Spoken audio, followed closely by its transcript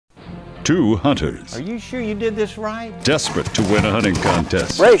Two hunters. Are you sure you did this right? Desperate to win a hunting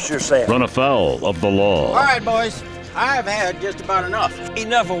contest. Brace yourself. Run afoul of the law. All right, boys. I've had just about enough.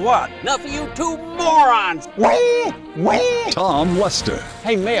 Enough of what? Enough of you two morons. Tom Lester.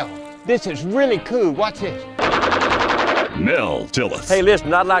 Hey, Mel, this is really cool. Watch this. Mel Tilleth. Hey,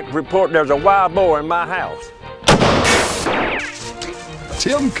 listen, I'd like to report there's a wild boar in my house.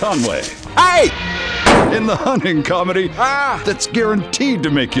 Tim Conway. Hey! In the hunting comedy that's guaranteed to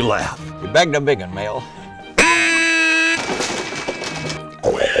make you laugh. You begged a big one, Mel.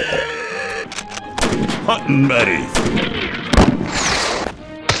 Huntin Buddies.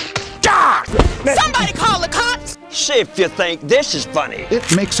 Somebody call the cops! See if you think this is funny.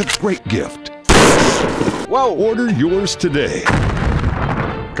 It makes a great gift. Whoa! Order yours today.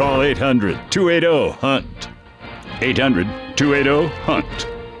 Call 800-280-HUNT. 800-280-HUNT.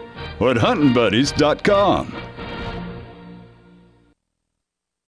 Or at huntinbuddies.com.